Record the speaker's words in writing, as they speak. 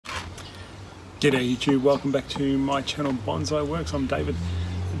G'day YouTube, welcome back to my channel Bonsai Works. I'm David.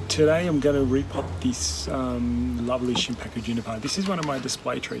 Today I'm going to repot this lovely shimpaku juniper. This is one of my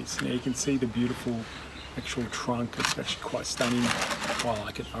display trees. Now you can see the beautiful actual trunk. It's actually quite stunning. Oh, I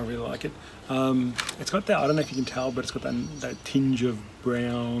like it, I really like it. It's got that, I don't know if you can tell, but it's got that tinge of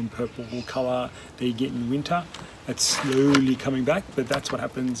brown, purple colour that you get in winter. It's slowly coming back, but that's what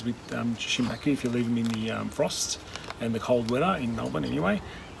happens with shimpaku if you leave them in the frost and the cold weather in Melbourne anyway.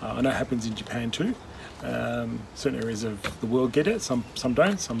 I know it happens in Japan too. Certain areas of the world get it, some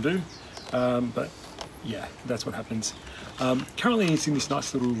don't, some do. But yeah, that's what happens. Currently it's in this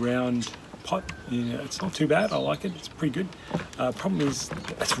nice little round pot. You know, it's not too bad, I like it, it's pretty good. Problem is,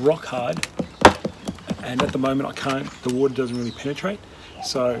 it's rock hard, and at the moment the water doesn't really penetrate.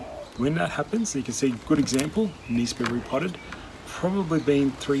 So when that happens, you can see, good example, it needs to be repotted. Probably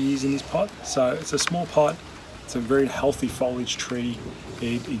been 3 years in this pot, so it's a small pot. It's a very healthy foliage tree.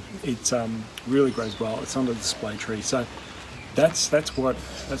 It really grows well. It's under the display tree. So that's what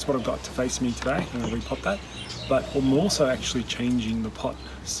I've got to face me today. I'm going to repot that. But I'm also actually changing the pot.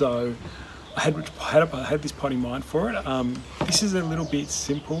 So I had this pot in mind for it. This is a little bit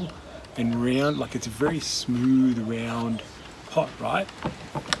simple and round, like it's a very smooth round pot, right?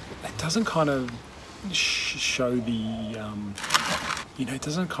 It doesn't kind of show the you know, it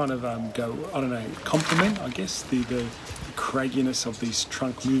doesn't kind of go, I don't know, complement, I guess, the cragginess of this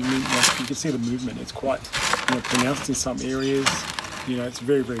trunk movement. Like you can see the movement, it's quite, you know, pronounced in some areas. You know, it's a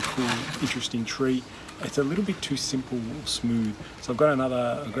very, very cool, interesting tree. It's a little bit too simple, smooth. So I've got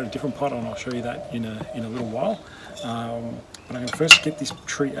a different pot, and I'll show you that in a little while. But I'm going to first get this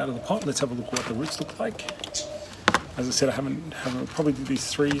tree out of the pot. Let's have a look at what the roots look like. As I said, I haven't probably did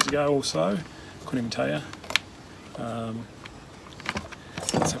this 3 years ago or so. Couldn't even tell you.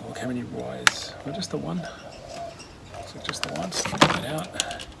 Let's have a look how many wires. Oh, just the one. So just the one. Slip that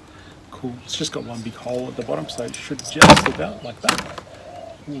out. Cool. It's just got one big hole at the bottom, so it should just slip out like that.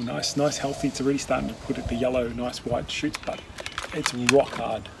 Ooh, nice, healthy. It's already starting to put the yellow, nice white shoots, but it's rock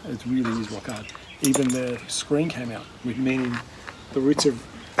hard. It really is rock hard. Even the screen came out, meaning the roots have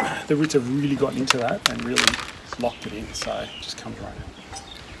really gotten into that and really locked it in. So it just comes right out.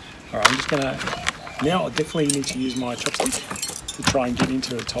 All right, I'm just gonna. Now I definitely need to use my chopstick to try and get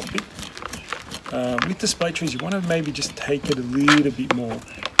into the top bit. With display trees, you want to maybe just take it a little bit more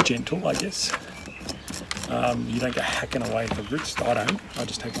gentle, I guess. You don't go hacking away at the roots. I don't. I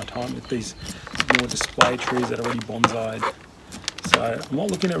just take my time with these more display trees that are already bonsai'd. So I'm not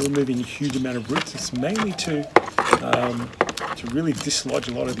looking at removing a huge amount of roots. It's mainly to really dislodge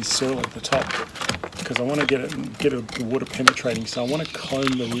a lot of this soil at the top, because I want to get the water penetrating. So I want to comb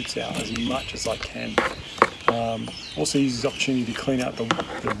the roots out as much as I can. Also use this opportunity to clean out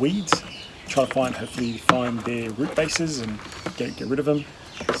the weeds. Try to hopefully find their root bases and get rid of them.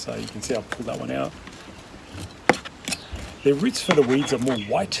 So you can see I'll pull that one out. The roots for the weeds are more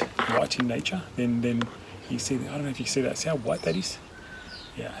white in nature. Then you see, I don't know if you see that. See how white that is?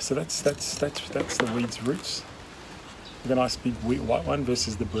 Yeah. So that's the weed's roots. With a nice big white one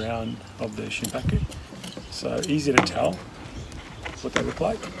versus the brown of the shimpaku. So easy to tell what they look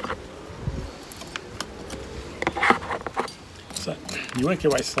like. So you work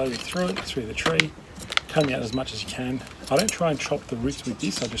your way slowly through the tree, comb out as much as you can. I don't try and chop the roots with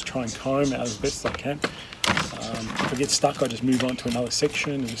this, I just try and comb out as best as I can. If I get stuck, I just move on to another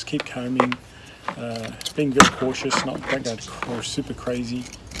section and just keep combing. Being very cautious, don't go super crazy.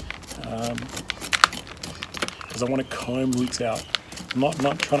 Because I want to comb roots out. I'm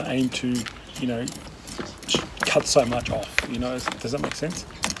not trying to aim to, you know, cut so much off, you know, does that make sense?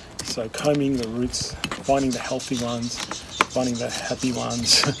 So combing the roots, finding the healthy ones, finding the happy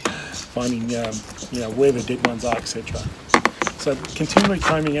ones, finding you know, where the dead ones are, etc. So continually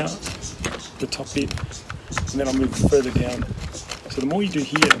combing out the top bit, and then I'll move further down. So the more you do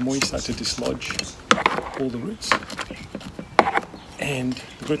here, the more you start to dislodge all the roots. And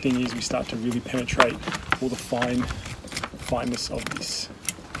the good thing is we start to really penetrate all the fineness of this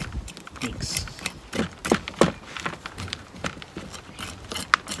mix.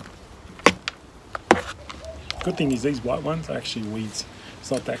 Good thing is these white ones are actually weeds.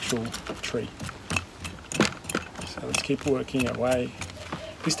 It's not the actual tree. So let's keep working our way.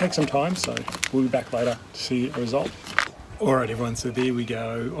 This takes some time, so we'll be back later to see a result. All right, everyone. So there we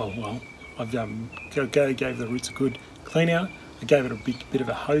go. Oh well, I've gave the roots a good clean out. I gave it a bit of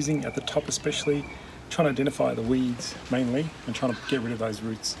a hosing at the top, especially trying to identify the weeds mainly and trying to get rid of those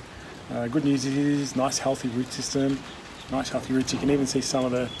roots. Good news is nice healthy root system. Nice healthy roots. You can even see some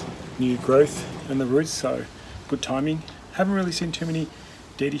of the new growth in the roots. So good timing. Haven't really seen too many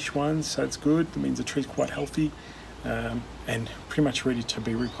deadish ones, so it's good. That means the tree's quite healthy and pretty much ready to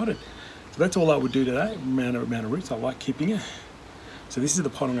be repotted. So that's all I would do today. Amount of roots. I like keeping it. So this is the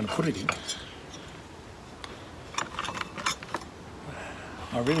pot I'm going to put it in.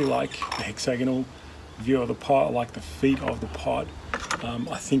 I really like the hexagonal view of the pot. I like the feet of the pot.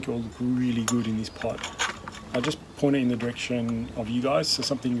 I think it will look really good in this pot. I'll just point it in the direction of you guys, so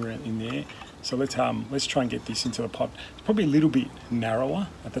something in there. So let's try and get this into the pot. It's probably a little bit narrower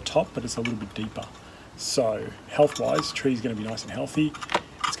at the top, but it's a little bit deeper. So health-wise, the tree is going to be nice and healthy.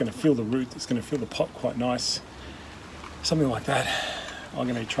 It's going to feel the root. It's going to feel the pot quite nice. Something like that. I'm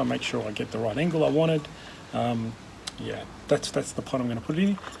going to try and make sure I get the right angle I wanted. Yeah, that's the pot I'm going to put it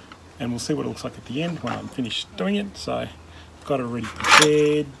in, and we'll see what it looks like at the end when I'm finished doing it. So I've got it already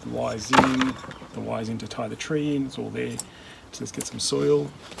prepared. The wires in to tie the tree in. It's all there. So let's get some soil.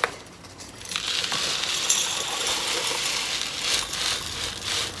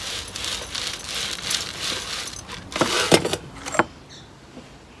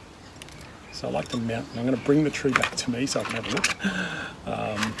 So I like the mount. I'm going to bring the tree back to me so I can have a look.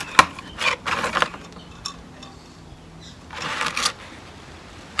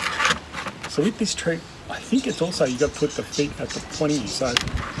 So with this tree, I think it's also, you've got to put the feet at the pointy, so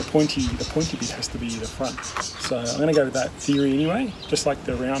the pointy bit has to be the front. So I'm going to go with that theory anyway, just like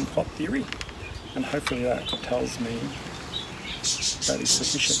the round pot theory, and hopefully that tells me that is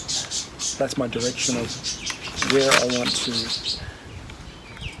sufficient. That's my direction of where I want to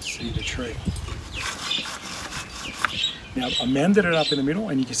see the tree. Now I mounded it up in the middle,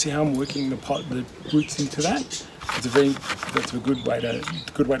 and you can see how I'm working the roots into that. That's a good way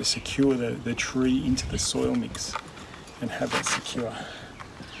to secure the tree into the soil mix and have that secure.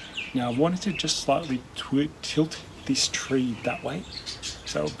 Now I wanted to just slightly tilt this tree that way.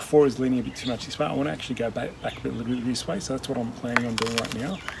 So before I was leaning a bit too much this way, I want to actually go back a little bit this way. So that's what I'm planning on doing right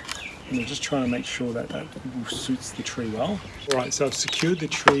now. And I'm just trying to make sure that suits the tree well. All right, so I've secured the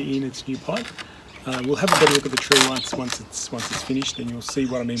tree in its new pot. We'll have a better look at the tree once it's finished, and you'll see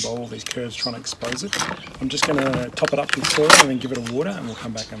what I mean by all these curves trying to expose it. I'm just going to top it up with soil and then give it a water, and we'll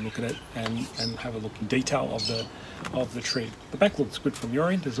come back and look at it and have a look in detail of the tree. The back looks good from your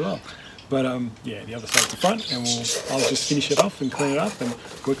end as well, but yeah, the other side's the front, and I'll just finish it off and clean it up and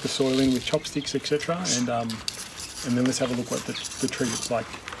work the soil in with chopsticks, etc. And then let's have a look what the tree looks like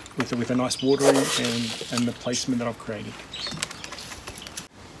with a nice watering and the placement that I've created.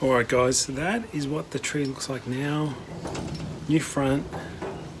 Alright guys, so that is what the tree looks like now. New front,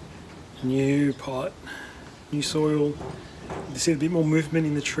 new pot, new soil. You see a bit more movement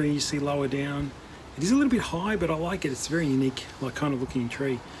in the tree, you see lower down. It is a little bit high, but I like it. It's a very unique, like kind of looking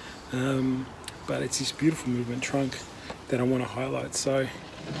tree. But it's this beautiful movement trunk that I want to highlight. So,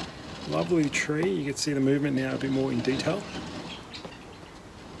 lovely tree. You can see the movement now a bit more in detail.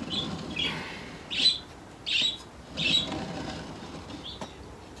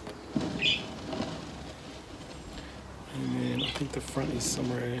 I think the front is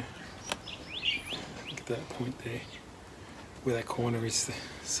somewhere, look at that point there, where that corner is.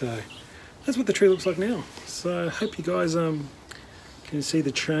 So that's what the tree looks like now. So I hope you guys can see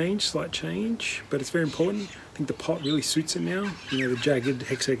the slight change, but it's very important. I think the pot really suits it now. You know, the jagged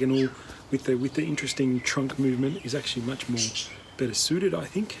hexagonal with the interesting trunk movement is actually much more better suited, I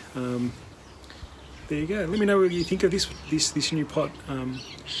think. There you go. Let me know what you think of this new pot.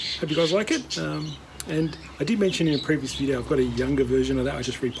 Hope you guys like it. And I did mention in a previous video, I've got a younger version of that I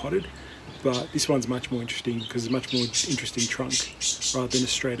just repotted, but this one's much more interesting because it's much more interesting trunk rather than a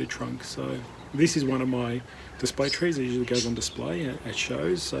straighter trunk. So this is one of my display trees. It usually goes on display at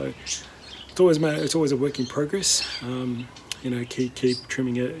shows. So it's always a work in progress. You know, keep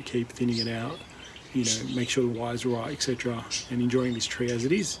trimming it, keep thinning it out. You know, make sure the wires are right, etc. And enjoying this tree as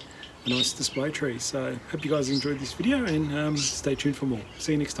it is. A nice display tree. So hope you guys enjoyed this video, and stay tuned for more.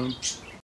 See you next time.